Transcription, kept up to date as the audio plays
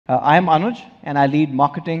I am Anuj, and I lead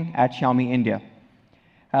marketing at Xiaomi India.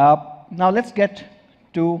 Now let's get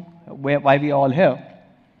to why we are all here,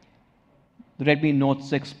 the Redmi Note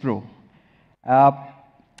 6 Pro. Now,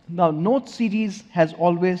 Note series has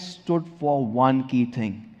always stood for one key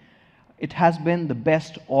thing. It has been the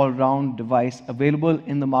best all-round device available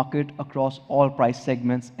in the market across all price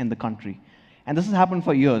segments in the country. And this has happened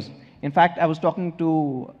for years. In fact, I was talking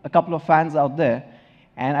to a couple of fans out there,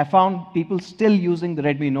 and I found people still using the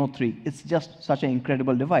Redmi Note 3. It's just such an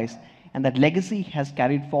incredible device. And that legacy has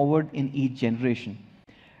carried forward in each generation.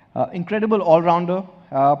 Incredible all-rounder.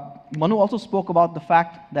 Manu also spoke about the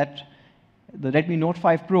fact that the Redmi Note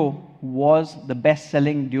 5 Pro was the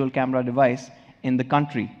best-selling dual-camera device in the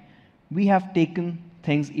country. We have taken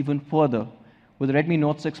things even further. With the Redmi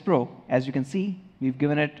Note 6 Pro, as you can see, we've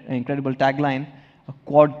given it an incredible tagline, a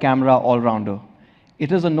quad-camera all-rounder.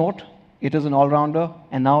 It is a Note, it is an all-rounder,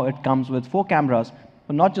 and now it comes with 4 cameras.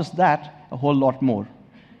 But not just that, a whole lot more.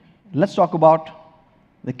 Let's talk about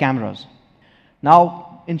the cameras.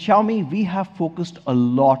 Now, in Xiaomi, we have focused a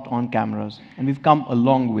lot on cameras, and we've come a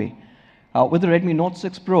long way. With the Redmi Note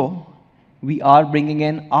 6 Pro, we are bringing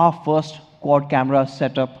in our first quad camera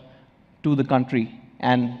setup to the country.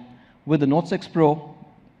 And with the Note 6 Pro,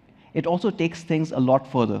 it also takes things a lot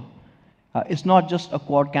further. It's not just a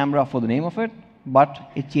quad camera for the name of it,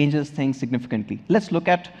 but it changes things significantly. Let's look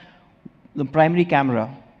at the primary camera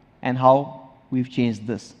and how we've changed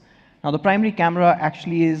this. Now, the primary camera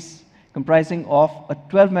actually is comprising of a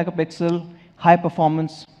 12-megapixel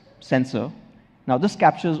high-performance sensor. Now, this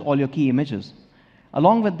captures all your key images.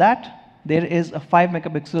 Along with that, there is a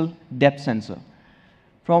 5-megapixel depth sensor.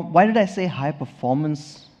 Why did I say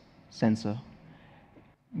high-performance sensor?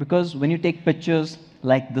 Because when you take pictures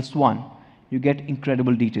like this one, you get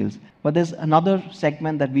incredible details. But there's another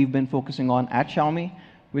segment that we've been focusing on at Xiaomi,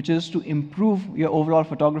 which is to improve your overall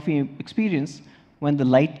photography experience when the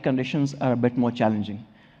light conditions are a bit more challenging.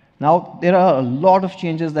 Now, there are a lot of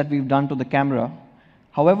changes that we've done to the camera.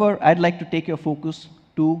 However, I'd like to take your focus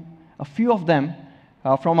to a few of them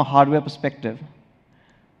from a hardware perspective.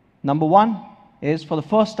 Number one is, for the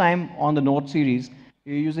first time on the Note series,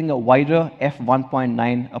 you're using a wider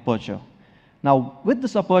f1.9 aperture. Now, with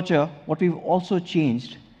this aperture, what we've also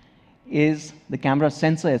changed is the camera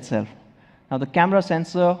sensor itself. Now, the camera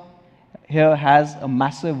sensor here has a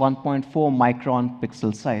massive 1.4 micron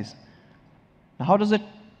pixel size. Now, how does it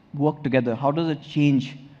work together? How does it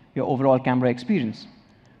change your overall camera experience?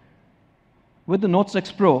 With the Note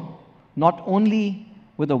 6 Pro, not only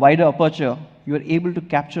with a wider aperture, you are able to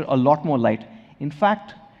capture a lot more light. In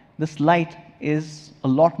fact, this light is a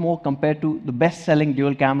lot more compared to the best-selling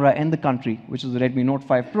dual camera in the country, which is the Redmi Note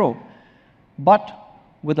 5 Pro. But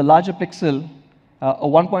with a larger pixel, a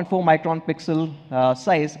 1.4 micron pixel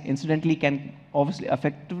size, incidentally, can obviously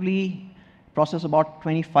effectively process about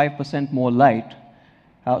 25% more light.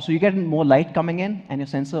 So you get more light coming in, and your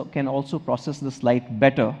sensor can also process this light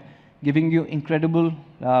better, giving you incredible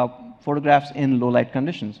photographs in low light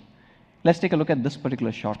conditions. Let's take a look at this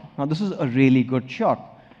particular shot. Now, this is a really good shot.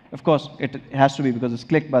 Of course, it has to be because it's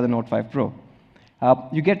clicked by the Note 5 Pro.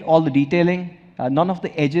 You get all the detailing. None of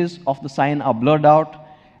the edges of the sign are blurred out.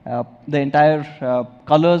 The entire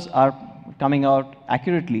colors are coming out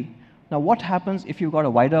accurately. Now, what happens if you've got a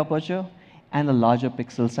wider aperture and a larger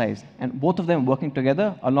pixel size, and both of them working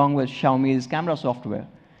together along with Xiaomi's camera software?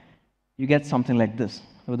 You get something like this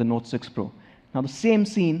with the Note 6 Pro. Now, the same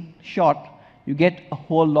scene shot, you get a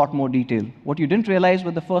whole lot more detail. What you didn't realize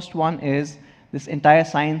with the first one is this entire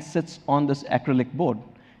sign sits on this acrylic board.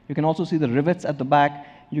 You can also see the rivets at the back.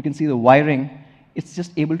 You can see the wiring. It's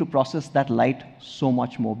just able to process that light so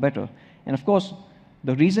much more better. And of course,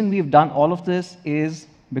 the reason we've done all of this is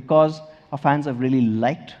because our fans have really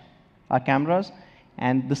liked our cameras,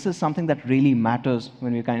 and this is something that really matters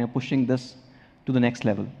when we're kind of pushing this to the next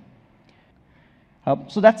level.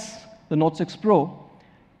 So that's the Note 6 Pro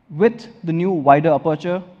with the new wider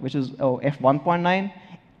aperture, which is f1.9,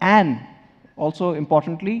 and also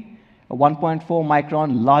importantly, a 1.4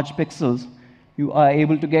 micron large pixels. You are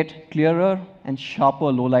able to get clearer and sharper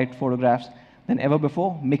low-light photographs than ever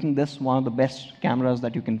before, making this one of the best cameras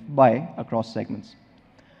that you can buy across segments.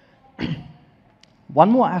 One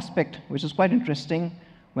more aspect which is quite interesting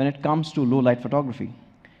when it comes to low-light photography,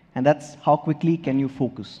 and that's how quickly can you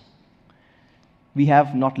focus. We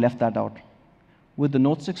have not left that out. With the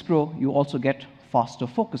Note 6 Pro, you also get faster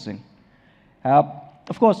focusing.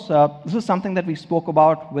 Of course, this is something that we spoke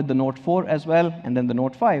about with the Note 4 as well, and then the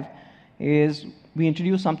Note 5, is we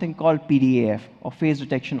introduced something called PDAF, or Phase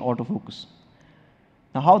Detection Autofocus.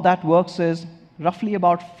 Now, how that works is roughly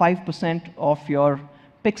about 5% of your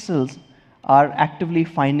pixels are actively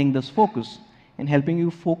finding this focus and helping you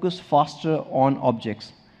focus faster on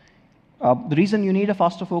objects. The reason you need a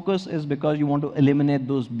faster focus is because you want to eliminate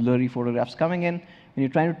those blurry photographs coming in. When you're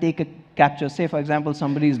trying to take a capture, say, for example,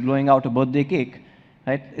 somebody is blowing out a birthday cake,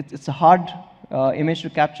 right? It's a hard image to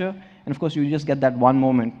capture, and of course, you just get that one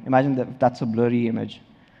moment. Imagine that that's a blurry image.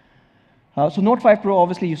 So Note 5 Pro,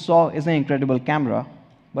 obviously, you saw is an incredible camera,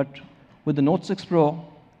 but with the Note 6 Pro,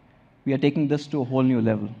 we are taking this to a whole new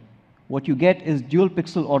level. What you get is dual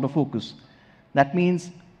pixel autofocus. That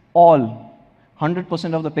means all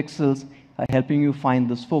 100% of the pixels are helping you find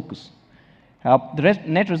this focus. The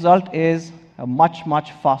net result is a much,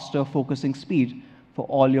 much faster focusing speed for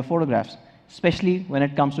all your photographs, especially when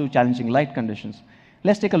it comes to challenging light conditions.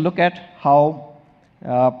 Let's take a look at how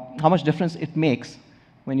much difference it makes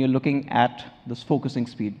when you're looking at this focusing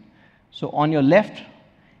speed. So on your left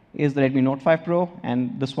is the Redmi Note 5 Pro,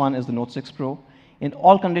 and this one is the Note 6 Pro. In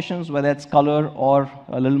all conditions, whether it's color or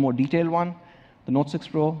a little more detailed one, the Note 6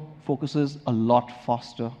 Pro focuses a lot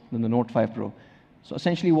faster than the Note 5 Pro. So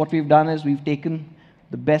essentially what we've done is we've taken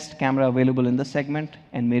the best camera available in this segment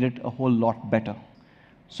and made it a whole lot better.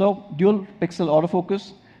 So dual pixel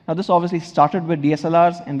autofocus. Now this obviously started with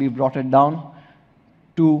DSLRs, and we brought it down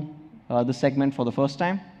to the segment for the first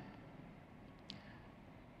time.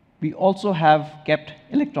 We also have kept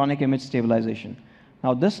electronic image stabilization.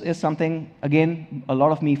 Now this is something, again, a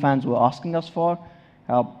lot of Me fans were asking us for.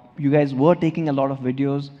 You guys were taking a lot of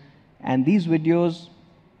videos, and these videos,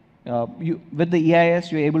 with the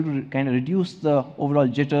EIS, you're able to kind of reduce the overall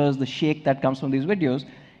jitters, the shake that comes from these videos,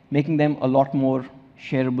 making them a lot more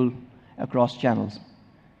shareable across channels.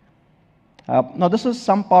 Now this is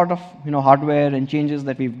some part of hardware and changes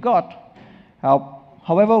that we've got.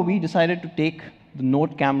 However, we decided to take the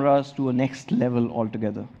Note cameras to a next level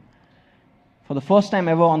altogether. For the first time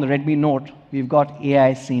ever on the Redmi Note, we've got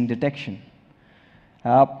AI scene detection.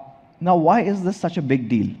 Now, why is this such a big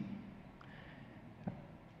deal?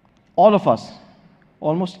 All of us,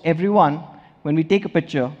 almost everyone, when we take a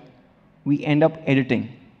picture, we end up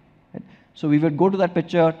editing. Right? So we would go to that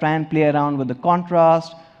picture, try and play around with the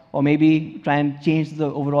contrast, or maybe try and change the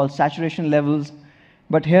overall saturation levels.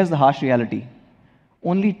 But here's the harsh reality.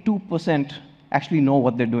 Only 2% actually know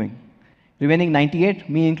what they're doing. Remaining 98,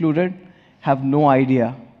 me included, have no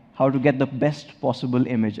idea how to get the best possible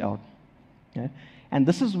image out. Okay? And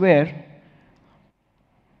this is where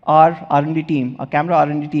our R&D team, our camera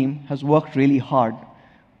R&D team, has worked really hard,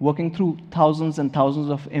 working through thousands and thousands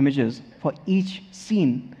of images for each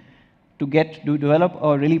scene to develop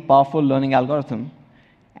a really powerful learning algorithm.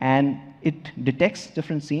 And it detects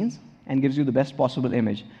different scenes and gives you the best possible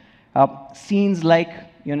image. Scenes like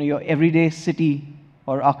your everyday city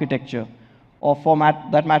or architecture, or for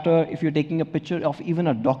that matter, if you're taking a picture of even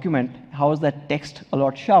a document, how is that text a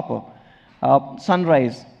lot sharper?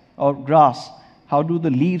 Sunrise or grass, how do the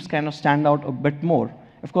leaves kind of stand out a bit more?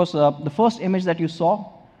 Of course, the first image that you saw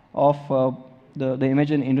of the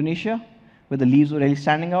image in Indonesia, where the leaves were really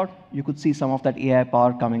standing out, you could see some of that AI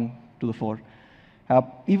power coming to the fore.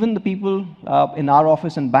 Even the people in our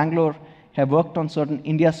office in Bangalore have worked on certain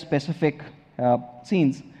India-specific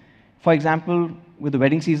scenes. For example, with the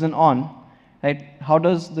wedding season on, right, how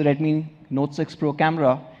does the Redmi Note 6 Pro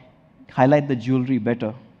camera highlight the jewelry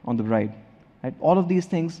better on the bride? Right? All of these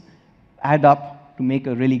things add up to make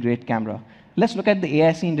a really great camera. Let's look at the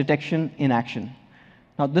AI scene detection in action.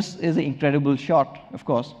 Now, this is an incredible shot, of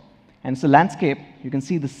course, and it's a landscape. You can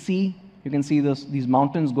see the sea, you can see these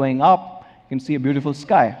mountains going up, you can see a beautiful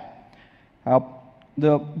sky.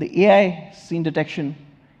 The AI scene detection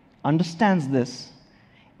understands this,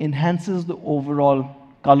 enhances the overall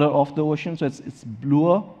color of the ocean, so it's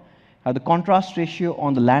bluer. The contrast ratio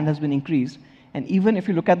on the land has been increased, and even if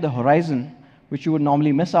you look at the horizon, which you would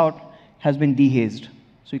normally miss out, has been dehazed.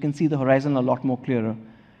 So you can see the horizon a lot more clearer.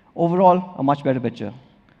 Overall, a much better picture.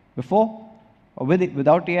 Before, or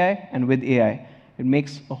without AI, and with AI, it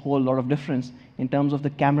makes a whole lot of difference in terms of the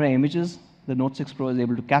camera images the Note 6 Pro is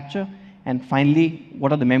able to capture, and finally,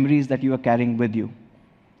 what are the memories that you are carrying with you.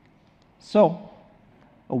 So,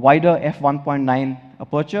 a wider f1.9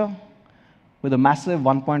 aperture with a massive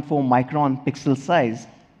 1.4 micron pixel size,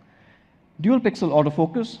 dual pixel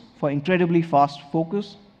autofocus for incredibly fast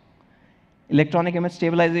focus, electronic image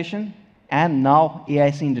stabilization, and now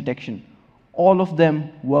AI scene detection. All of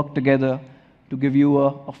them work together to give you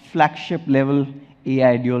a flagship level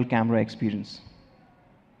AI dual camera experience.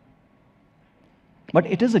 But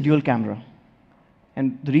it is a dual camera.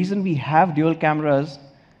 And the reason we have dual cameras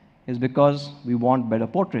is because we want better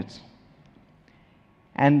portraits.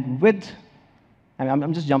 And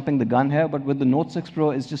I'm just jumping the gun here, but with the Note 6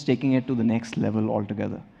 Pro, it's just taking it to the next level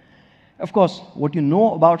altogether. Of course, what you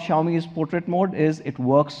know about Xiaomi's portrait mode is it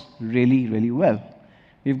works really, really well.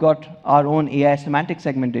 We've got our own AI semantic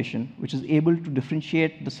segmentation, which is able to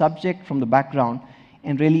differentiate the subject from the background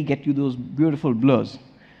and really get you those beautiful blurs.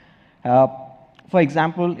 For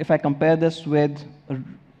example, if I compare this with,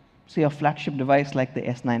 say, a flagship device like the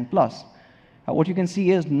S9 Plus, what you can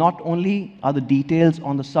see is not only are the details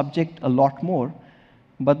on the subject a lot more,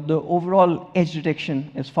 but the overall edge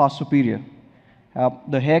detection is far superior.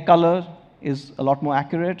 The hair color is a lot more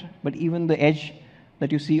accurate, but even the edge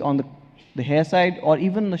that you see on the hair side or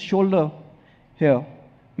even the shoulder here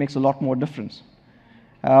makes a lot more difference.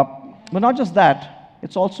 But not just that,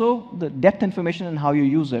 it's also the depth information and how you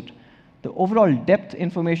use it. The overall depth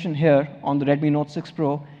information here on the Redmi Note 6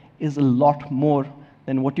 Pro is a lot more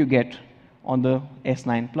than what you get on the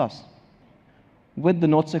S9 Plus. With the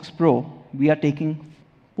Note 6 Pro, we are taking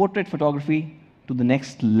portrait photography to the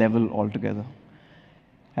next level altogether.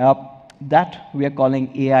 That we are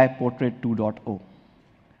calling AI Portrait 2.0.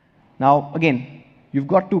 Now, again, you've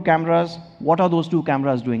got two cameras. What are those two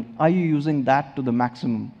cameras doing? Are you using that to the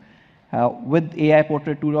maximum? With AI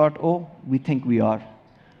Portrait 2.0, we think we are.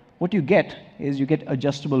 What you get is you get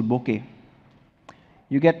adjustable bokeh.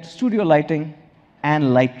 You get studio lighting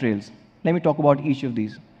and light trails. Let me talk about each of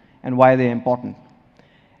these and why they're important.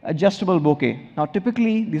 Adjustable bokeh. Now,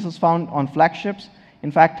 typically, this is found on flagships.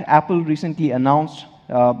 In fact, Apple recently announced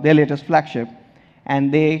their latest flagship,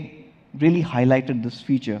 and they really highlighted this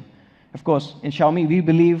feature. Of course, in Xiaomi, we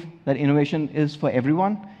believe that innovation is for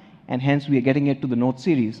everyone, and hence we are getting it to the Note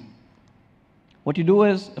series. What you do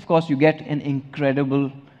is, of course, you get an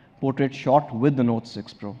incredible portrait shot with the Note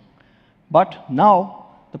 6 Pro. But now,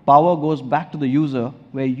 the power goes back to the user,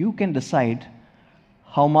 where you can decide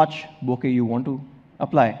how much bokeh you want to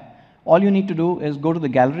apply. All you need to do is go to the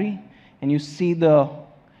gallery, and you see the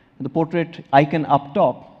portrait icon up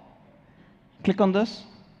top. Click on this,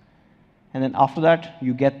 and then after that,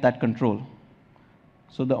 you get that control.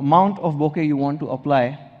 So the amount of bokeh you want to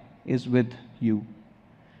apply is with you.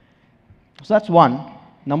 So that's one.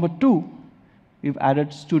 Number two, we've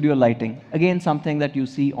added studio lighting. Again, something that you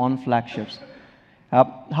see on flagships.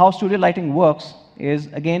 How studio lighting works is,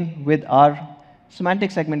 again, with our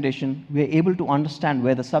semantic segmentation, we're able to understand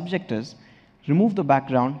where the subject is, remove the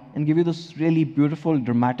background, and give you this really beautiful,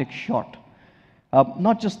 dramatic shot.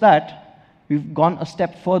 Not just that, we've gone a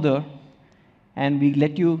step further, and we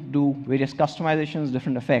let you do various customizations,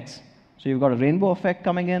 different effects. So you've got a rainbow effect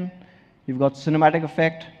coming in. You've got cinematic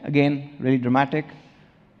effect, again, really dramatic.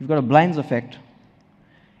 You've got a blinds effect.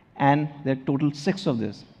 And there are total 6 of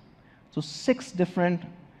this. So 6 different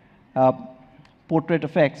portrait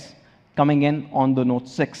effects coming in on the Note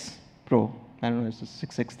 6 Pro. I don't know, it's a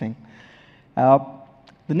 6.6 thing.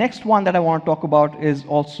 The next one that I want to talk about is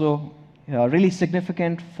also really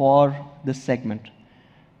significant for this segment,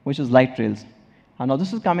 which is light trails. Now,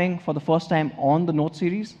 this is coming for the first time on the Note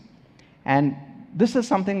series, and this is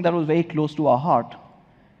something that was very close to our heart.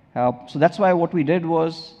 So that's why what we did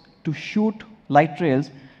was to shoot light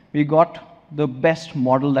trails, we got the best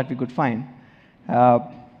model that we could find. An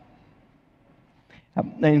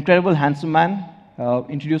incredible handsome man,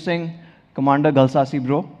 introducing Commander Galsasi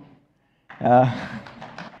Bro.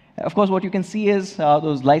 Of course, what you can see is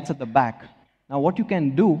those lights at the back. Now, what you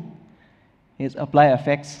can do is apply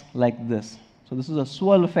effects like this. So this is a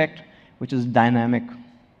swirl effect, which is dynamic.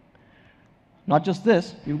 Not just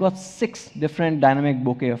this, you've got 6 different dynamic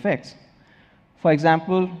bokeh effects. For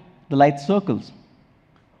example, the light circles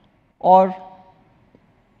or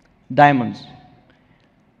diamonds.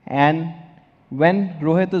 And when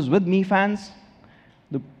Rohit is with Mi fans,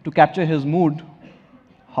 to capture his mood,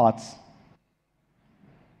 hearts.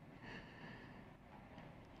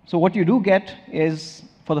 So what you do get is,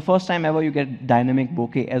 for the first time ever, you get dynamic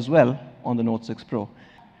bokeh as well on the Note 6 Pro.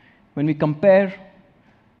 When we compare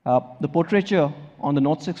the portraiture on the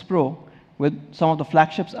Note 6 Pro with some of the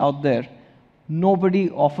flagships out there,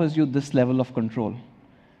 nobody offers you this level of control,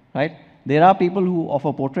 right? There are people who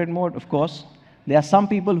offer portrait mode, of course. There are some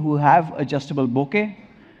people who have adjustable bokeh,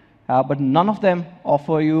 but none of them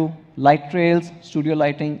offer you light trails, studio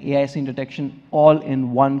lighting, AI scene detection, all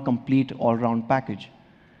in one complete all-round package.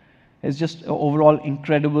 It's just an overall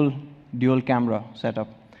incredible dual camera setup.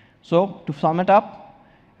 So to sum it up,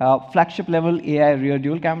 flagship level AI rear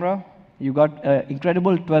dual camera, you got an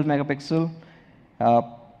incredible 12 megapixel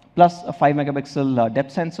plus a 5 megapixel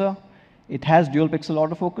depth sensor. It has dual pixel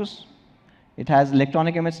autofocus. It has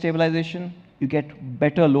electronic image stabilization. You get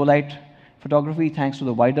better low light photography thanks to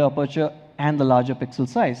the wider aperture and the larger pixel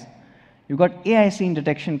size. You've got AI scene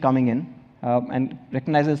detection coming in and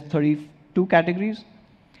recognizes 32 categories.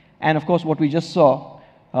 And of course, what we just saw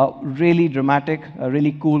Really dramatic,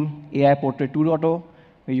 really cool AI Portrait 2.0,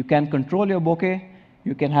 where you can control your bokeh,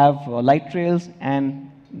 you can have light trails, and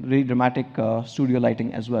really dramatic studio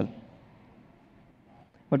lighting as well.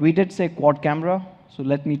 But we did say quad camera, so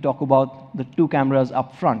let me talk about the two cameras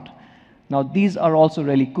up front. Now, these are also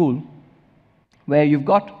really cool, where you've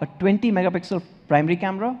got a 20 megapixel primary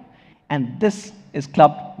camera, and this is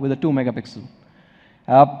clubbed with a 2 megapixel.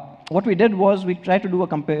 What we did was we tried to do a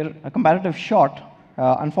comparative shot.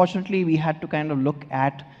 Unfortunately, we had to kind of look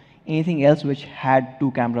at anything else which had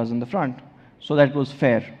two cameras in the front, so that it was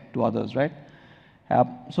fair to others, right?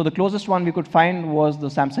 So the closest one we could find was the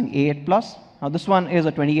Samsung A8 Plus. Now, this one is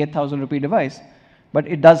a 28,000 rupee device, but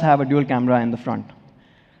it does have a dual camera in the front.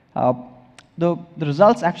 The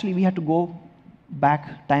results, actually, we had to go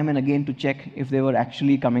back time and again to check if they were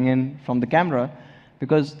actually coming in from the camera,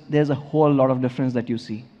 because there's a whole lot of difference that you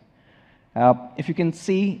see. If you can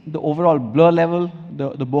see the overall blur level,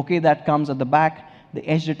 the bokeh that comes at the back, the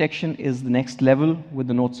edge detection is the next level with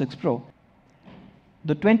the Note 6 Pro.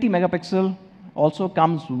 The 20 megapixel also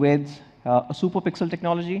comes with a super pixel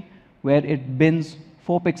technology, where it bins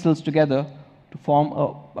 4 pixels together to form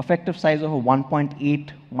an effective size of a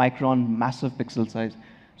 1.8 micron massive pixel size.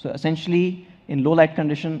 So essentially, in low light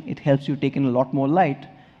condition, it helps you take in a lot more light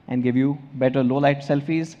and give you better low light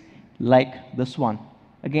selfies like this one.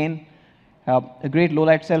 Again, a great low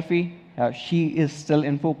light selfie. She is still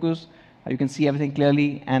in focus. You can see everything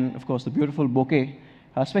clearly, and of course, the beautiful bokeh,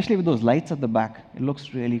 especially with those lights at the back. It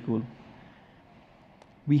looks really cool.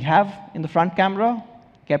 We have in the front camera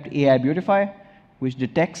kept AI Beautify, which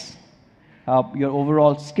detects your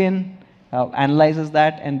overall skin, analyzes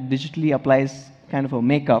that, and digitally applies kind of a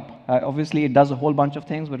makeup. Obviously, it does a whole bunch of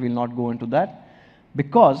things, but we'll not go into that,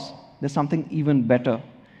 because there's something even better.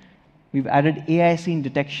 We've added AI scene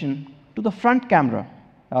detection to the front camera,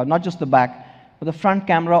 not just the back, but the front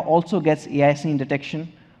camera also gets AI scene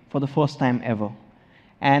detection for the first time ever.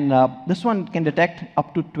 And this one can detect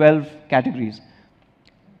up to 12 categories.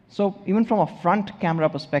 So even from a front camera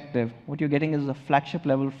perspective, what you're getting is a flagship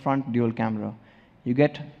level front dual camera. You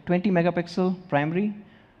get 20 megapixel primary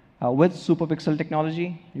with super pixel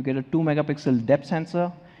technology. You get a 2 megapixel depth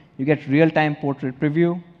sensor. You get real-time portrait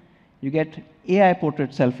preview. You get AI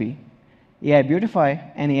portrait selfie, AI Beautify,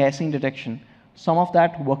 and AI scene detection. Some of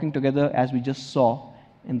that working together, as we just saw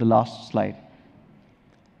in the last slide.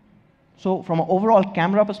 So from an overall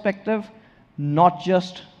camera perspective, not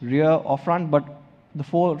just rear or front, but the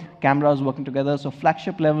 4 cameras working together. So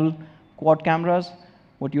flagship level quad cameras,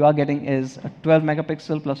 what you are getting is a 12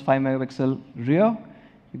 megapixel plus 5 megapixel rear.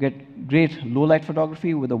 You get great low light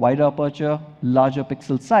photography with a wider aperture, larger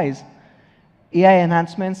pixel size, AI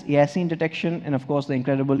enhancements, AI scene detection, and of course the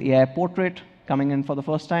incredible AI portrait coming in for the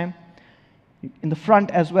first time. In the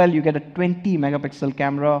front as well, you get a 20 megapixel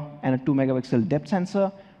camera and a 2 megapixel depth sensor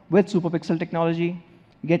with super pixel technology.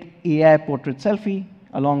 You get AI portrait selfie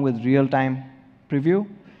along with real-time preview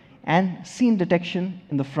and scene detection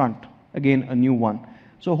in the front. Again, a new one.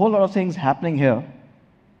 So a whole lot of things happening here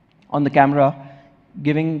on the camera,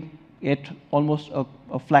 giving it almost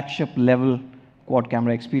a flagship level quad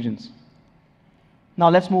camera experience. Now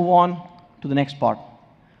let's move on to the next part,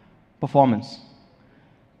 performance.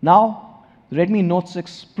 Now, the Redmi Note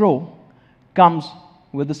 6 Pro comes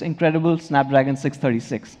with this incredible Snapdragon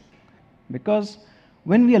 636. Because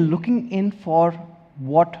when we are looking in for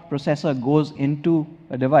what processor goes into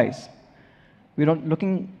a device, we're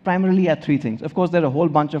looking primarily at 3 things. Of course, there are a whole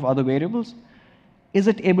bunch of other variables. Is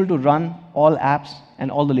it able to run all apps and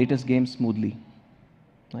all the latest games smoothly?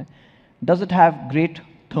 Right? Does it have great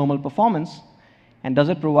thermal performance? And does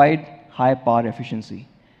it provide high power efficiency?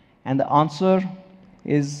 And the answer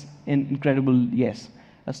is an incredible yes.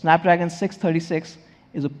 A Snapdragon 636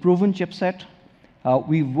 is a proven chipset.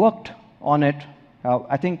 We've worked on it.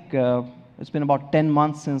 I think it's been about 10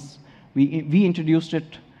 months since we introduced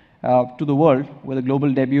it to the world with a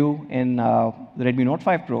global debut in the Redmi Note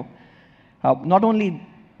 5 Pro. Not only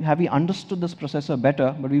have we understood this processor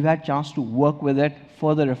better, but we've had a chance to work with it,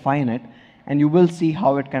 further refine it, and you will see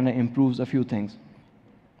how it kind of improves a few things.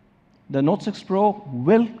 The Note 6 Pro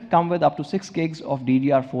will come with up to 6 gigs of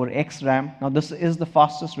DDR4X RAM. Now, this is the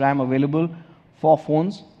fastest RAM available for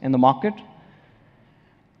phones in the market.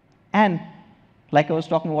 And like I was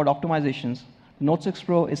talking about optimizations, the Note 6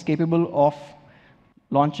 Pro is capable of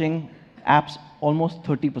launching apps almost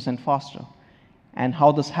 30% faster. And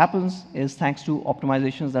how this happens is thanks to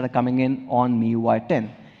optimizations that are coming in on MIUI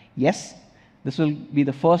 10. Yes, this will be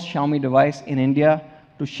the first Xiaomi device in India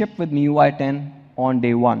to ship with MIUI 10 on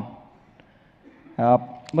day 1.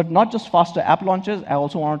 But not just faster app launches, I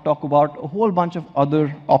also want to talk about a whole bunch of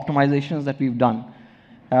other optimizations that we've done.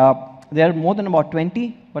 There are more than about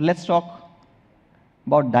 20, but let's talk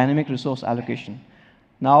about dynamic resource allocation.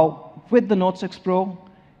 Now, with the Note 6 Pro,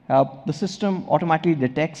 the system automatically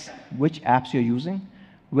detects which apps you're using,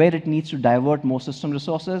 where it needs to divert more system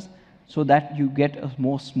resources so that you get a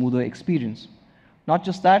more smoother experience. Not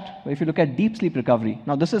just that, but if you look at deep sleep recovery,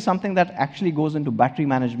 now this is something that actually goes into battery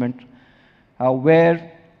management,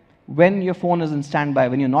 where when your phone is in standby,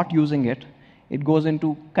 when you're not using it, it goes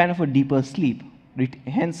into kind of a deeper sleep,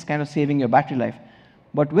 hence kind of saving your battery life.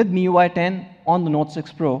 But with MIUI 10 on the Note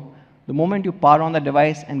 6 Pro, the moment you power on the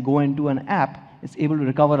device and go into an app, it's able to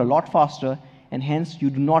recover a lot faster, and hence you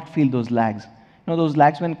do not feel those lags. You know, those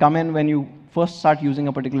lags come in when you first start using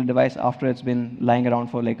a particular device after it's been lying around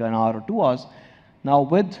for like an hour or 2 hours. Now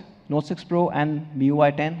with Note 6 Pro and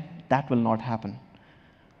MIUI 10, that will not happen.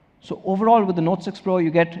 So overall, with the Note 6 Pro,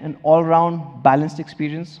 you get an all-round balanced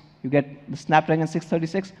experience. You get the Snapdragon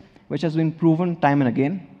 636, which has been proven time and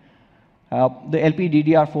again. The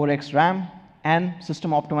LPDDR4X RAM, and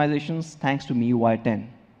system optimizations thanks to MIUI 10.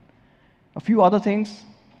 A few other things.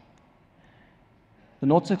 The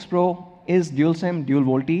Note 6 Pro is dual SIM, dual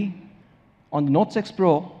VoLTE. On the Note 6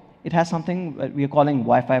 Pro, it has something that we are calling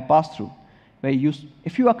Wi-Fi pass-through, where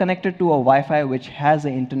if you are connected to a Wi-Fi which has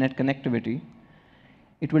an internet connectivity,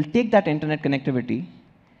 it will take that internet connectivity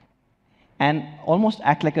and almost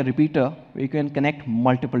act like a repeater where you can connect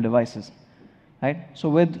multiple devices. Right? So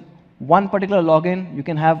with one particular login, you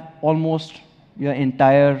can have almost your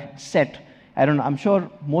entire set. I don't know, I'm sure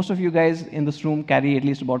most of you guys in this room carry at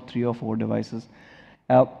least about 3 or 4 devices.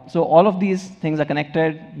 So all of these things are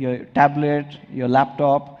connected, your tablet, your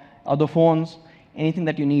laptop, other phones, anything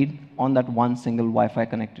that you need on that one single Wi-Fi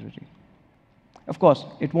connectivity. Of course,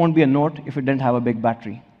 it won't be a Note if it didn't have a big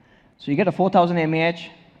battery. So you get a 4000 mAh,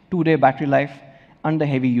 2-day battery life under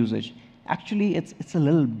heavy usage. Actually, it's a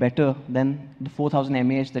little better than the 4000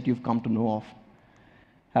 mAh that you've come to know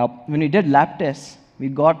of. When we did lab tests, we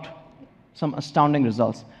got some astounding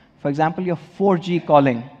results. For example, your 4G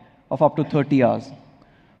calling of up to 30 hours,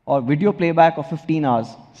 or video playback of 15 hours,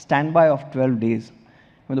 standby of 12 days.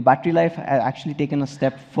 When the battery life has actually taken a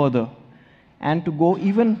step further. And to go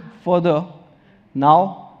even further,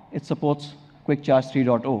 now it supports Quick Charge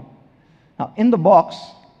 3.0. Now, in the box,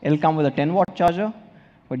 it'll come with a 10-watt charger,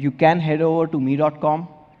 but you can head over to me.com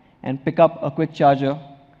and pick up a quick charger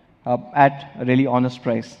at a really honest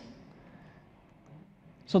price.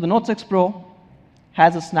 So the Note 6 Pro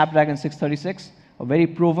has a Snapdragon 636, a very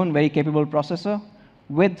proven, very capable processor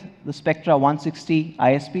with the Spectra 160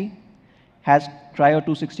 ISP, has Cryo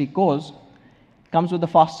 260 cores, comes with the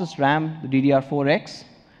fastest RAM, the DDR4X,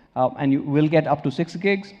 and you will get up to 6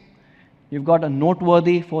 gigs. You've got a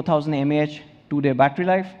noteworthy 4000 mAh 2-day battery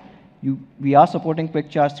life. We are supporting Quick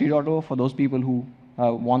Charge 3.0 for those people who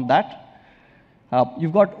want that.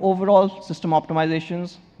 You've got overall system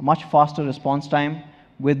optimizations, much faster response time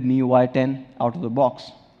with MIUI 10 out of the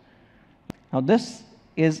box. Now this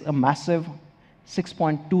is a massive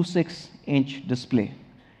 6.26-inch display.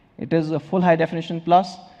 It is a full high definition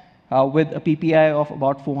plus with a PPI of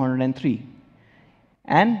about 403.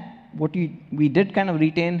 And what we did kind of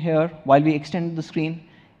retain here while we extended the screen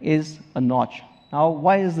is a notch. Now,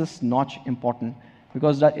 why is this notch important?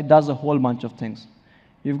 Because it does a whole bunch of things.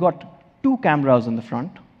 You've got 2 cameras in the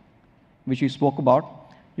front, which we spoke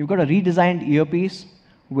about. You've got a redesigned earpiece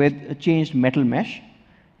with a changed metal mesh.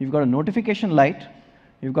 You've got a notification light.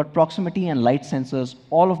 You've got proximity and light sensors,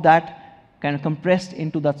 all of that kind of compressed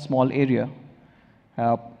into that small area.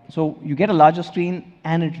 So you get a larger screen,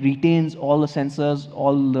 and it retains all the sensors,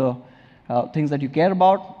 all the things that you care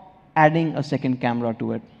about, adding a second camera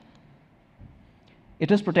to it.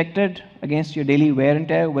 It is protected against your daily wear and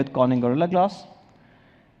tear with Corning Gorilla Glass.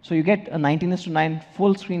 So you get a 19:9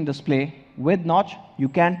 full screen display with notch. You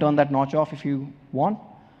can turn that notch off if you want.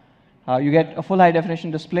 You get a full high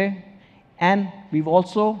definition display. And we've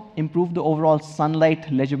also improved the overall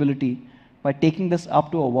sunlight legibility by taking this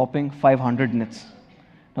up to a whopping 500 nits.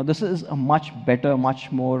 Now this is a much better,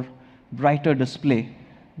 much more brighter display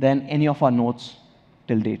than any of our Notes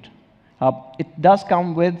till date. It does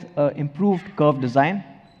come with improved curved design.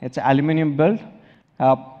 It's an aluminum build.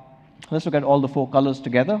 Let's look at all the 4 colors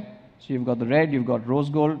together. So you've got the red, you've got rose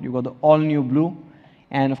gold, you've got the all-new blue,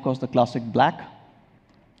 and of course the classic black.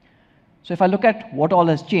 So if I look at what all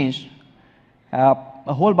has changed,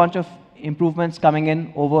 a whole bunch of improvements coming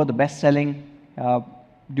in over the best-selling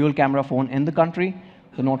dual camera phone in the country,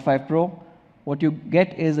 the Note 5 Pro. What you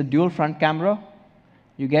get is a dual front camera.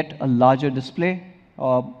 You get a larger display,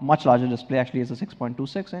 much larger display, actually it's a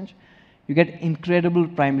 6.26 inch. You get incredible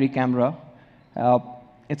primary camera.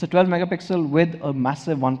 It's a 12 megapixel with a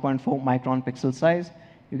massive 1.4 micron pixel size,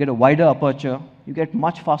 you get a wider aperture, you get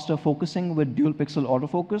much faster focusing with dual pixel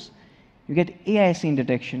autofocus, you get AI scene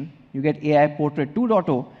detection, you get AI Portrait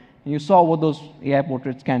 2.0, and you saw what those AI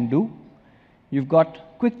portraits can do. You've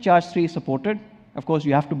got Quick Charge 3 supported. Of course,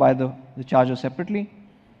 you have to buy the charger separately.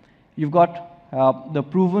 You've got the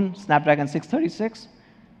proven Snapdragon 636.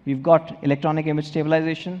 We've got electronic image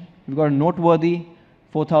stabilization. We've got a noteworthy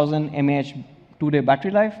 4000 mAh 2-day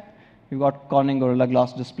battery life. We've got Corning Gorilla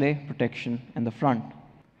Glass display protection in the front.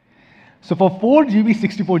 So for 4GB,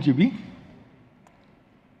 64GB,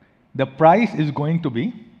 the price is going to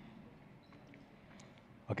be,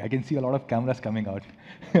 okay, I can see a lot of cameras coming out.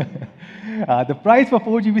 The price for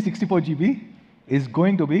 4GB, 64GB is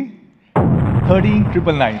going to be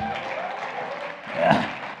 13,999.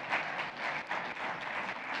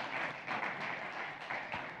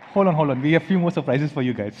 Hold on. We have a few more surprises for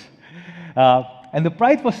you guys. And the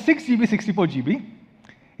price for 6GB, 64GB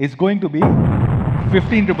is going to be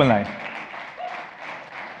 15,999.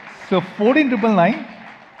 So 14,999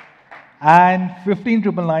 and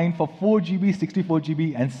 15,999 for 4GB,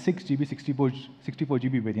 64GB, and 6GB,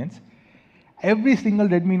 64GB variants. Every single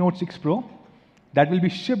Redmi Note 6 Pro that will be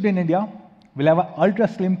shipped in India will have an ultra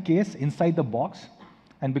slim case inside the box.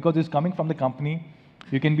 And because it's coming from the company,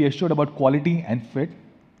 you can be assured about quality and fit.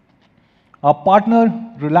 Our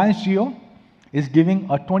partner, Reliance Jio, is giving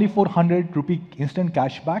a 2,400 rupee instant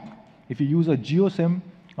cashback if you use a Jio SIM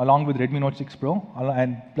along with Redmi Note 6 Pro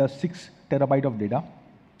and plus 6 terabyte of data.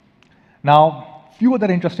 Now, few other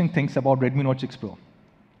interesting things about Redmi Note 6 Pro.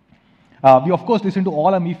 We, of course, listen to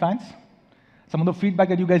all our Mi fans. Some of the feedback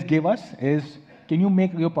that you guys gave us is, can you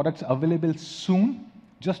make your products available soon,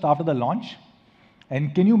 just after the launch?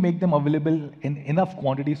 And can you make them available in enough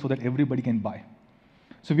quantity so that everybody can buy?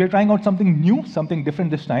 So we are trying out something new, something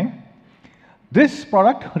different this time. This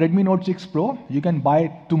product, Redmi Note 6 Pro, you can buy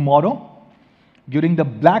it tomorrow during the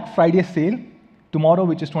Black Friday sale, tomorrow,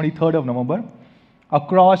 which is 23rd of November,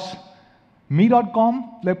 across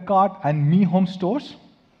Mi.com, Flipkart, and Mi Home stores.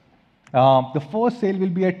 The first sale will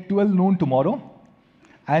be at 12 noon tomorrow.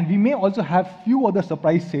 And we may also have few other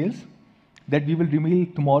surprise sales that we will reveal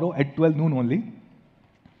tomorrow at 12 noon only.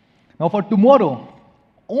 Now for tomorrow,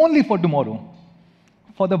 only for tomorrow,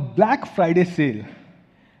 for the Black Friday sale,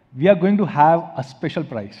 we are going to have a special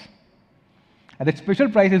price. And that special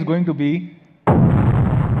price is going to be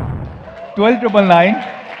 12,999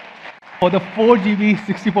 for the 4GB,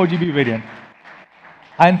 64GB variant.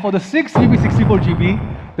 And for the 6GB,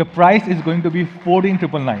 64GB, the price is going to be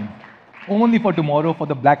 14,999, only for tomorrow for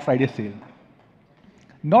the Black Friday sale.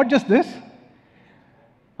 Not just this,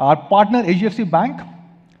 our partner HDFC Bank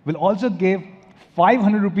will also give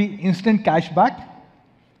 500 rupee instant cashback,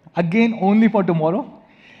 again only for tomorrow,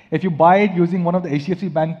 if you buy it using one of the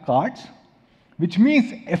HDFC Bank cards, which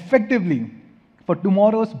means effectively for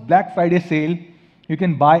tomorrow's Black Friday sale, you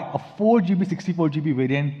can buy a 4GB, 64GB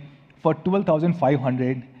variant for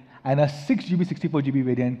 12,500 and a 6GB, 64GB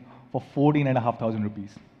variant for 14,500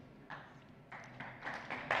 rupees.